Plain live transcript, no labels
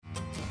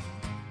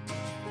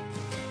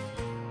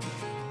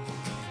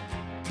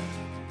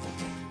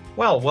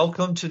Well,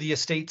 welcome to the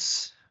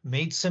Estates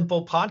Made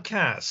Simple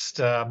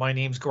podcast. My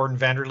name's Gordon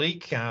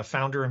Vanderleek,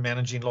 founder and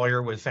managing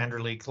lawyer with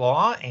Vanderleek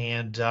Law,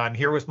 and I'm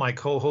here with my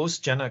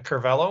co-host, Jenna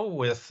Carvello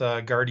with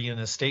Guardian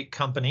Estate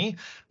Company.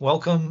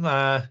 Welcome,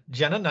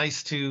 Jenna.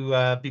 Nice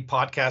to be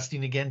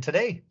podcasting again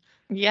today.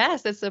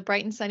 Yes, it's a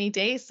bright and sunny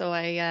day, so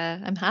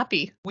I'm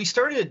happy. We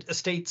started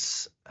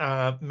Estates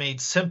Made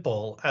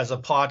Simple as a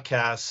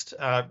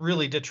podcast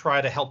really to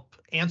try to help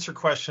answer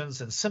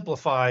questions and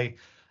simplify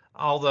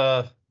all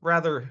the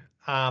rather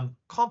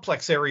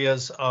complex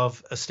areas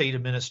of estate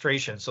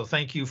administration. So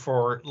thank you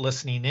for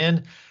listening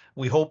in.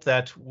 We hope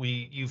that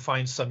you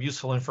find some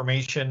useful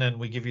information and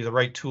we give you the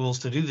right tools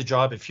to do the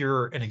job if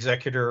you're an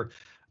executor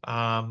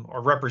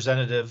or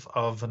representative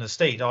of an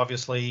estate.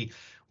 Obviously,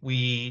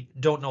 we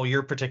don't know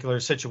your particular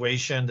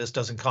situation. This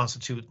doesn't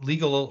constitute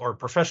legal or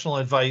professional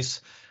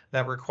advice.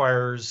 That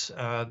requires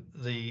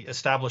the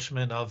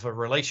establishment of a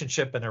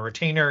relationship and a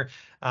retainer.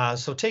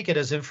 So take it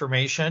as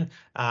information.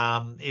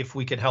 If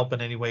we can help in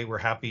any way, we're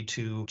happy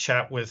to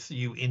chat with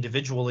you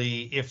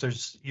individually if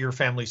there's your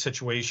family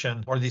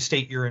situation or the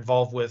estate you're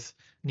involved with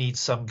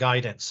needs some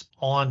guidance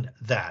on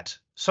that.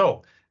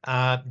 So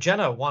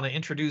Jenna, want to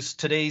introduce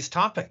today's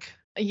topic?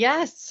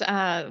 Yes,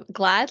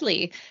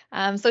 gladly.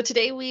 So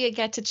today we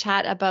get to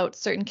chat about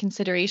certain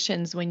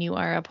considerations when you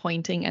are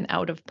appointing an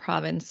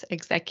out-of-province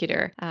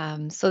executor.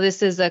 So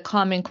this is a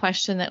common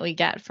question that we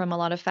get from a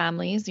lot of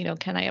families.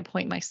 Can I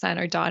appoint my son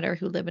or daughter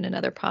who live in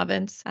another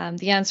province?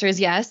 The answer is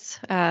yes.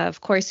 Of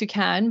course you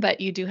can,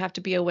 but you do have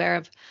to be aware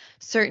of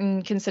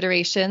certain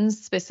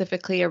considerations,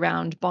 specifically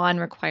around bond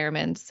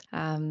requirements,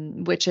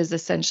 which is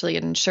essentially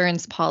an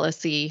insurance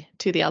policy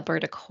to the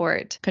Alberta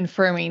court,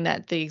 confirming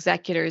that the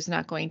executor is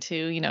not going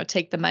to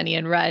take the money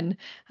and run.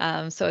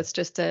 So it's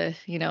just a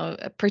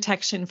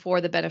protection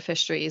for the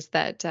beneficiaries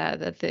that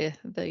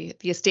the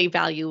estate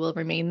value will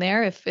remain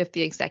there if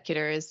the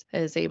executor is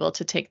able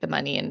to take the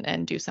money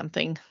and do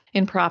something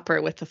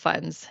improper with the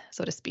funds,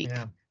 so to speak.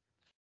 Yeah.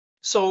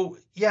 So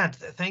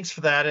thanks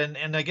for that.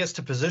 And I guess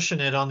to position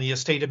it on the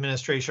estate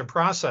administration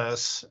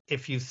process,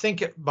 if you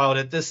think about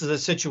it, this is a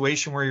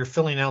situation where you're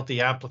filling out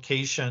the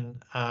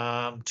application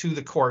to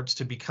the courts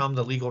to become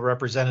the legal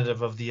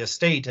representative of the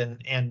estate.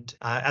 And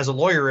as a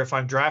lawyer, if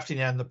I'm drafting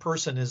that and the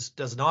person is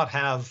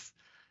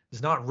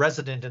not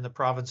resident in the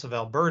province of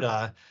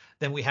Alberta,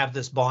 then we have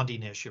this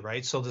bonding issue,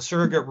 right? So the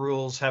surrogate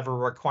rules have a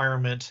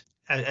requirement,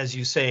 as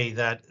you say,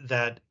 that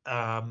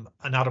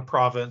an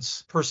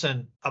out-of-province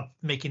person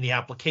making the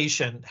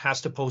application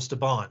has to post a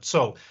bond.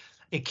 So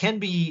it can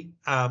be,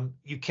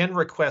 you can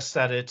request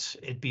that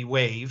it be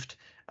waived.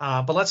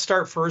 But let's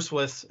start first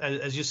with,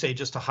 as you say,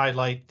 just to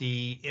highlight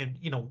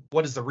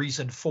what is the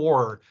reason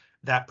for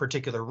that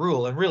particular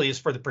rule, and really is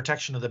for the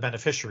protection of the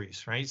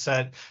beneficiaries, right?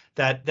 So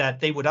that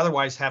they would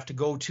otherwise have to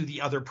go to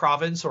the other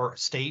province or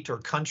state or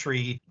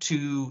country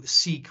to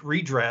seek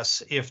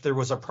redress if there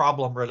was a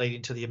problem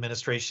relating to the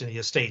administration of the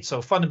estate.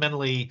 So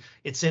fundamentally,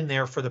 it's in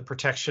there for the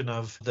protection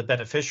of the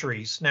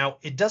beneficiaries. Now,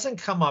 it doesn't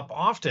come up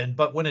often,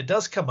 but when it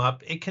does come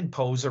up, it can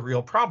pose a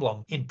real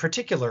problem. In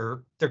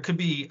particular, there could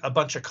be a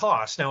bunch of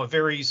costs. Now, it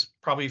varies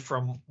probably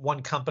from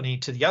one company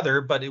to the other,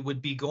 but it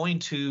would be going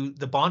to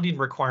the bonding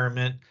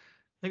requirement.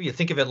 Maybe you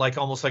think of it like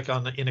almost like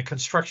in a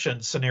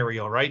construction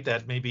scenario, right?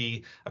 That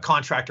maybe a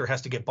contractor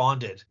has to get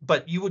bonded,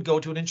 but you would go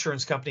to an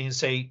insurance company and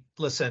say,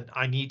 listen,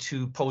 I need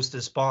to post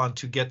this bond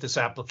to get this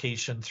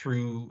application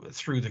through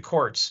the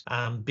courts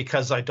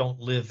because I don't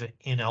live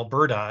in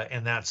Alberta,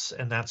 and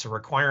that's a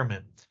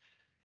requirement.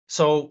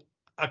 So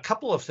a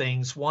couple of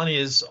things. One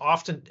is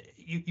often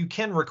you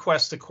can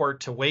request the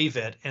court to waive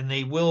it, and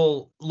they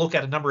will look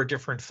at a number of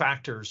different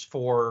factors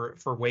for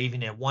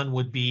waiving it. One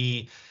would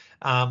be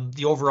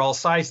the overall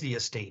size of the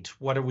estate.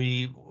 What are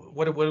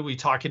we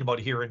talking about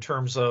here in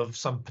terms of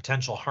some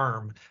potential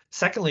harm?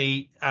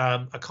 Secondly,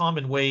 a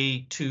common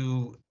way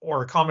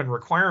or a common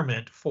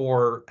requirement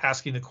for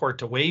asking the court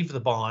to waive the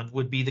bond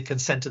would be the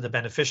consent of the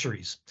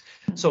beneficiaries.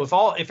 Mm-hmm.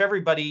 So if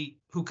everybody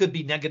who could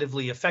be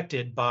negatively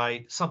affected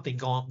by something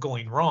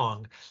going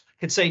wrong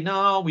could say,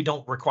 no, we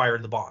don't require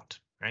the bond,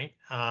 right?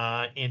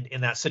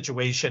 In that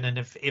situation. And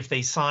if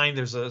they sign,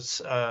 there's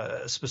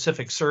a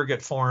specific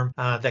surrogate form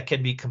that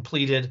can be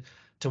completed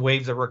to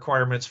waive the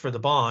requirements for the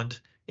bond.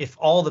 If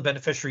all the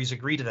beneficiaries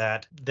agree to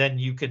that, then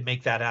you can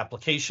make that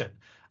application.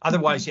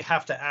 Otherwise, you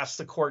have to ask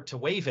the court to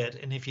waive it.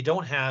 And if you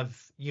don't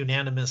have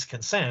unanimous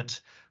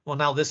consent, well,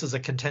 now this is a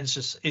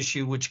contentious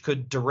issue which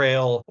could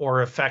derail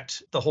or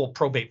affect the whole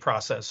probate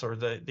process or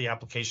the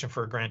application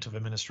for a grant of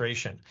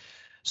administration.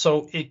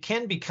 So it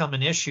can become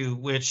an issue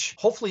which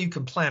hopefully you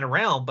can plan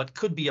around, but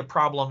could be a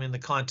problem in the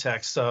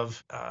context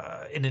of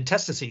an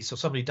intestacy. So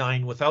somebody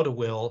dying without a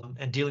will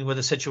and dealing with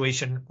a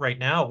situation right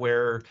now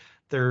where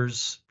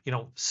there's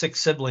 6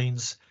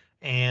 siblings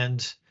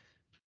and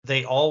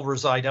they all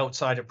reside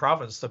outside of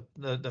province.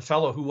 The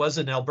fellow who was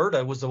in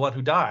Alberta was the one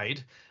who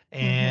died.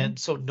 And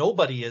so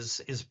nobody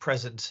is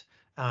present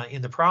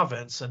in the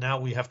province, and now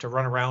we have to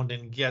run around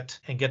and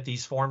get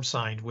these forms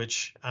signed,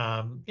 which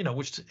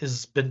which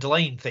has been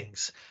delaying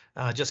things.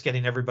 Just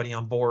getting everybody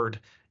on board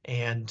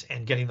and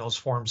getting those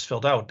forms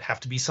filled out have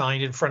to be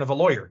signed in front of a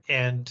lawyer,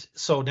 and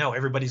so now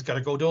everybody's got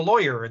to go to a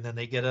lawyer, and then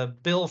they get a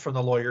bill from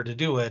the lawyer to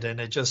do it, and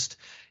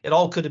it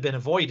all could have been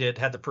avoided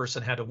had the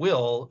person had a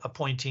will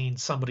appointing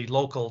somebody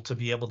local to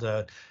be able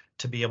to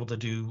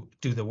do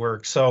the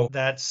work. So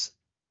that's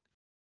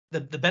the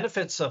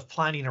benefits of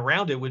planning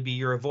around it would be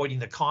you're avoiding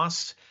the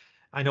cost.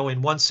 I know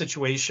in one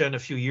situation a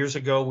few years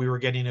ago, we were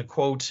getting a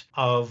quote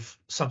of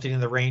something in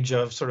the range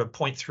of sort of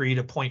 0.3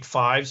 to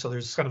 0.5. So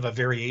there's kind of a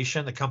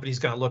variation. The company's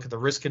going to look at the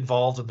risk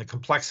involved and the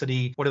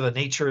complexity. What are the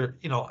nature,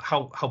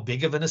 how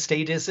big of an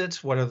estate is it?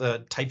 What are the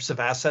types of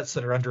assets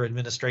that are under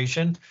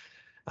administration?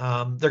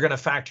 They're going to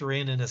factor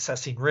in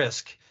assessing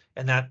risk,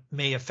 and that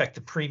may affect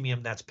the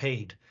premium that's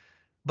paid.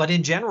 But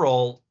in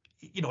general,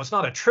 it's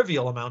not a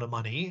trivial amount of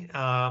money.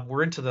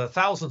 We're into the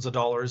thousands of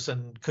dollars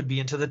and could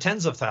be into the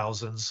tens of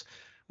thousands,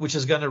 which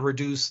is going to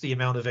reduce the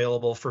amount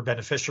available for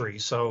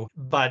beneficiaries. So,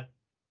 but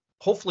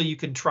hopefully you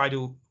can try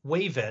to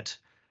waive it.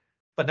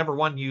 But number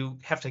one, you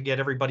have to get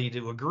everybody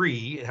to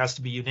agree. It has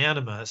to be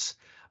unanimous,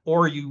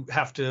 or you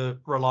have to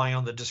rely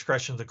on the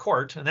discretion of the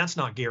court, and that's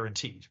not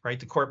guaranteed, right?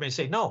 The court may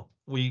say, no,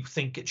 we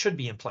think it should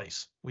be in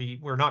place.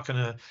 We're not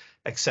going to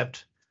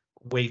accept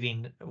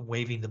waiving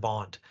the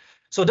bond.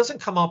 So it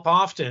doesn't come up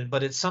often,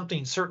 but it's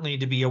something certainly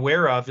to be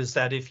aware of, is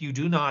that if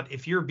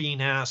you're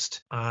being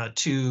asked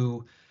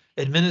to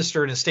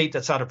administer an estate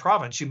that's out of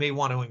province, you may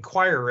want to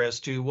inquire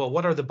as to, well,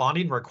 what are the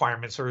bonding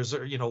requirements, or is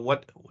there,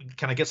 what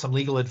can I get some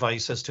legal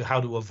advice as to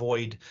how to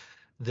avoid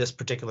this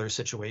particular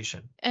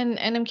situation? And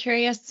I'm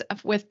curious,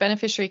 with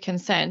beneficiary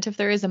consent, if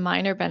there is a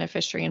minor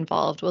beneficiary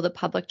involved, will the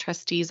public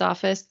trustee's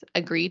office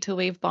agree to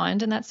waive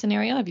bond in that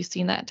scenario? Have you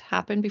seen that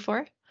happen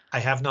before? I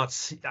have not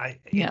seen,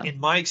 in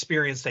my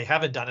experience, they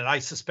haven't done it. I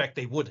suspect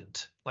they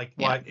wouldn't. Like,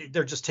 why?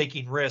 They're just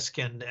taking risk,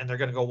 and they're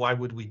going to go, why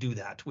would we do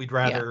that? We'd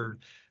rather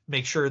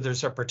make sure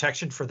there's a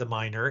protection for the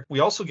minor.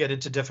 We also get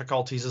into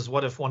difficulties as,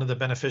 what if one of the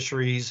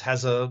beneficiaries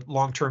has a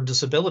long-term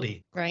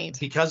disability? Right.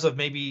 Because of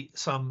maybe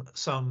some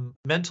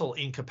mental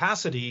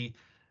incapacity,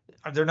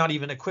 they're not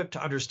even equipped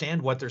to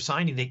understand what they're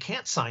signing. They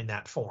can't sign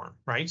that form,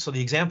 right? So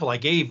the example I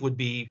gave would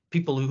be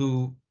people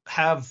who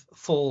have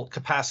full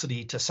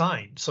capacity to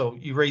sign. So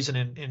you raise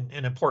an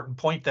important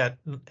point that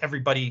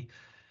everybody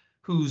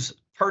who's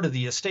part of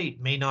the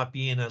estate may not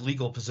be in a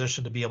legal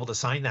position to be able to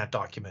sign that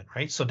document,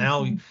 right? So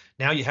now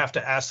you have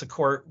to ask the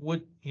court,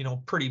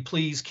 pretty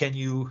please, can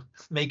you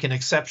make an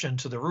exception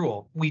to the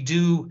rule?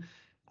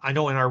 I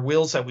know in our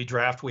wills that we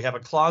draft, we have a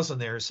clause in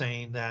there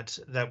saying that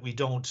we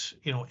don't,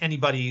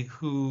 anybody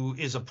who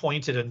is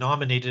appointed and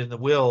nominated in the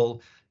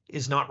will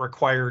is not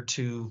required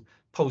to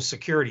post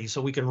security.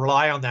 So we can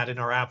rely on that in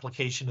our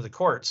application to the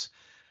courts.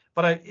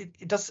 But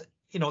it does,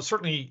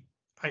 certainly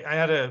I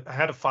had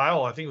a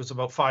file, I think it was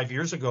about 5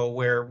 years ago,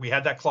 where we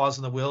had that clause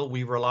in the will.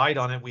 We relied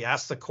on it. We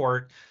asked the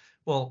court,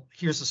 well,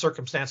 here's the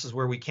circumstances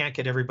where we can't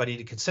get everybody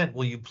to consent.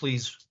 Will you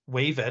please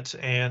waive it?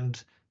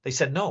 And they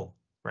said no.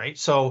 Right.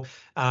 So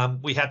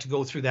we had to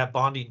go through that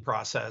bonding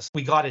process.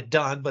 We got it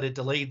done, but it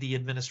delayed the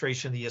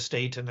administration of the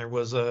estate. And there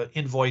was an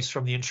invoice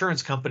from the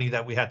insurance company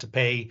that we had to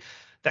pay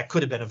that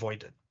could have been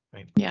avoided.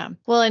 Right. Yeah.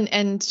 Well,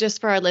 and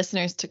just for our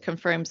listeners to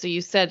confirm, so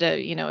you said,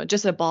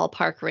 just a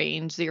ballpark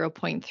range,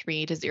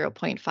 0.3 to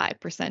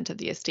 0.5% of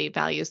the estate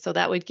value. So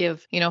that would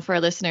give, for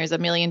our listeners, $1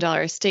 million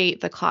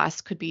estate, the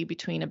cost could be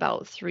between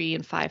about $3,000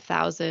 and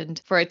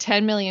 $5,000. For a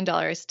 $10 million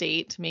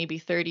estate, maybe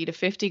 30 to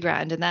 50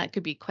 grand, and that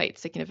could be quite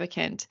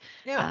significant.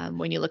 Yeah.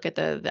 When you look at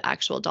the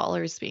actual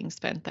dollars being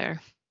spent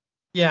there.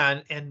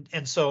 Yeah,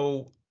 and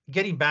so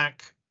getting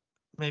back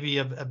maybe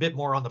a bit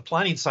more on the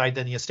planning side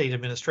than the estate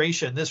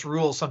administration, this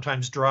rule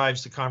sometimes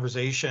drives the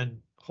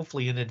conversation,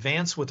 hopefully in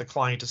advance, with the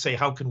client to say,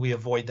 how can we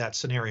avoid that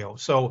scenario?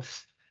 So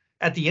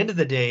at the end of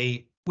the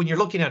day, when you're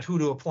looking at who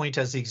to appoint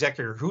as the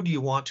executor, who do you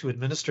want to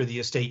administer the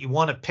estate? You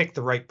want to pick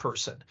the right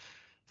person,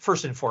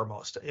 first and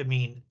foremost. I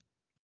mean,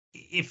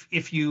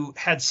 if you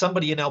had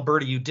somebody in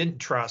Alberta you didn't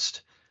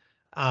trust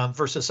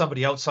versus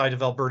somebody outside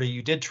of Alberta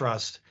you did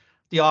trust,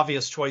 the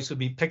obvious choice would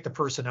be pick the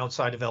person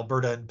outside of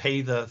Alberta and pay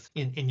in the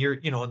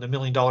 $1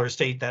 million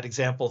estate, that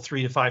example,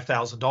 $3,000 to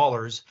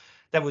 $5,000.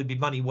 That would be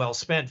money well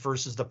spent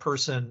versus the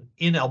person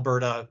in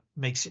Alberta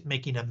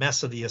making a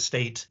mess of the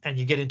estate, and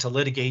you get into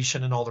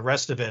litigation and all the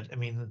rest of it. I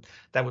mean,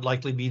 that would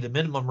likely be the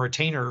minimum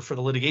retainer for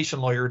the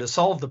litigation lawyer to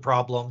solve the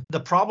problem. The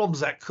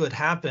problems that could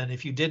happen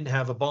if you didn't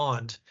have a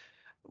bond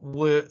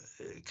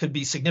could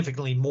be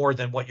significantly more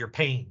than what you're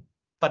paying.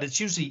 But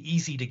it's usually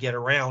easy to get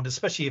around,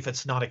 especially if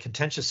it's not a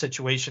contentious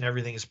situation.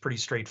 Everything is pretty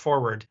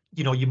straightforward.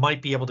 You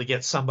might be able to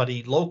get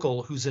somebody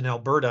local who's in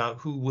Alberta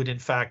who would in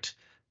fact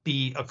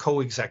be a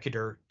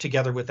co-executor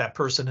together with that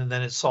person, and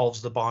then it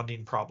solves the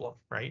bonding problem,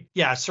 right?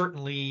 Yeah,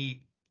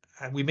 certainly,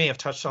 and we may have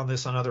touched on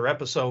this on other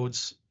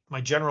episodes.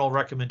 My general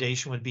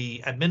recommendation would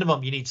be, at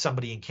minimum, you need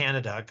somebody in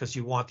Canada because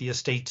you want the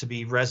estate to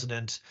be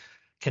resident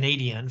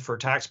Canadian for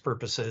tax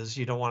purposes.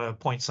 You don't want to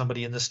appoint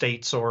somebody in the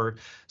States or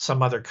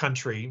some other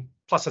country.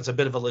 Plus, it's a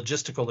bit of a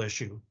logistical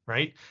issue,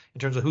 right?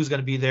 In terms of who's going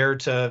to be there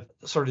to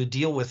sort of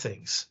deal with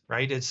things,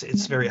 right? It's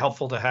very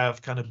helpful to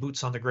have kind of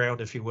boots on the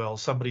ground, if you will,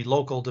 somebody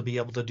local to be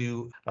able to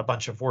do a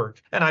bunch of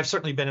work. And I've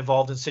certainly been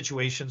involved in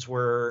situations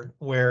where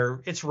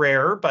it's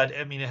rare, but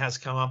I mean, it has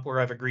come up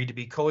where I've agreed to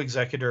be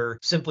co-executor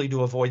simply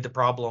to avoid the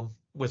problem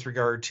with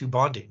regard to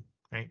bonding,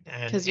 right?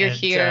 Because you're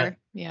here.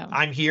 Yeah.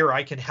 I'm here,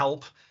 I can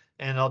help,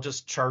 and I'll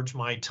just charge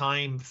my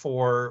time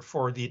for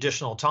the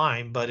additional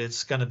time, but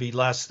it's going to be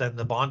less than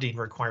the bonding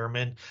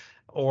requirement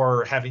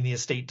or having the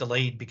estate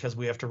delayed because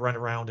we have to run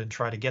around and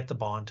try to get the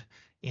bond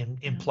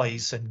in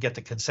place and get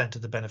the consent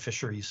of the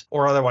beneficiaries,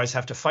 or otherwise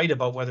have to fight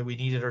about whether we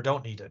need it or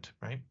don't need it,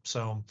 right?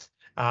 So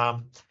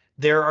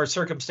there are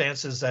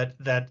circumstances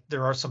that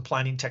there are some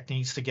planning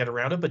techniques to get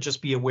around it, but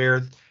just be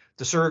aware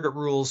the surrogate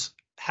rules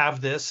have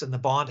this, and the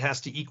bond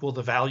has to equal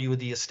the value of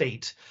the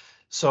estate.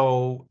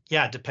 So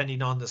yeah,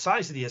 depending on the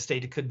size of the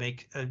estate, it could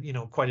make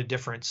quite a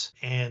difference,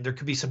 and there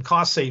could be some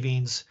cost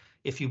savings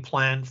if you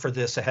plan for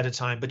this ahead of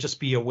time. But just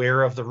be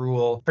aware of the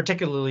rule,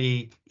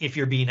 particularly if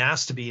you're being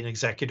asked to be an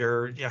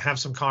executor. Have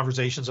some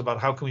conversations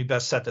about how can we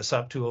best set this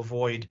up to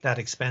avoid that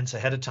expense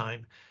ahead of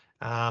time.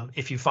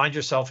 If you find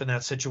yourself in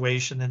that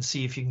situation, then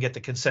see if you can get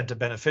the consent of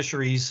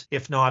beneficiaries.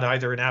 If not,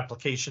 either an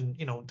application,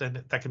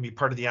 then that can be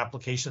part of the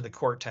application of the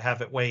court to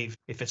have it waived.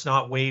 If it's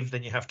not waived,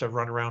 then you have to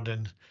run around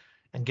and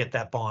get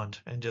that bond,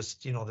 and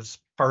just that's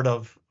part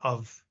of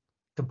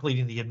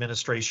completing the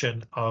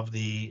administration of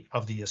the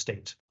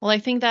estate. Well, I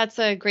think that's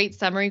a great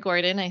summary,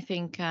 Gordon. I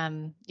think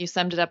you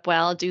summed it up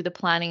well. Do the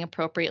planning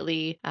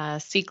appropriately,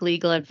 seek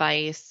legal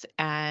advice,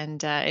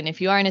 and if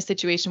you are in a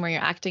situation where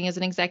you're acting as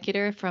an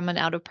executor from an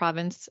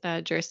out-of-province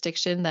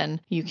jurisdiction, then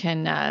you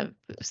can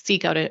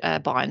seek out a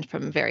bond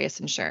from various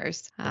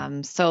insurers.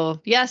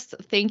 So yes,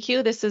 thank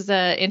you. This is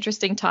an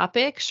interesting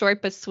topic,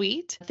 short but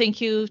sweet.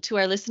 Thank you to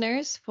our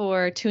listeners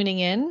for tuning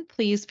in.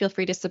 Please feel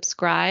free to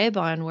subscribe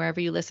on wherever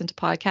you listen to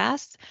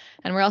podcasts.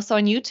 And we're also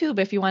on YouTube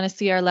if you want to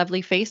see our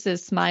lovely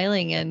faces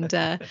smiling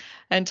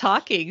and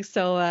talking.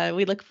 So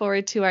we look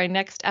forward to our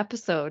next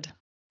episode.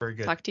 Very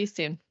good. Talk to you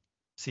soon.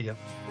 See ya.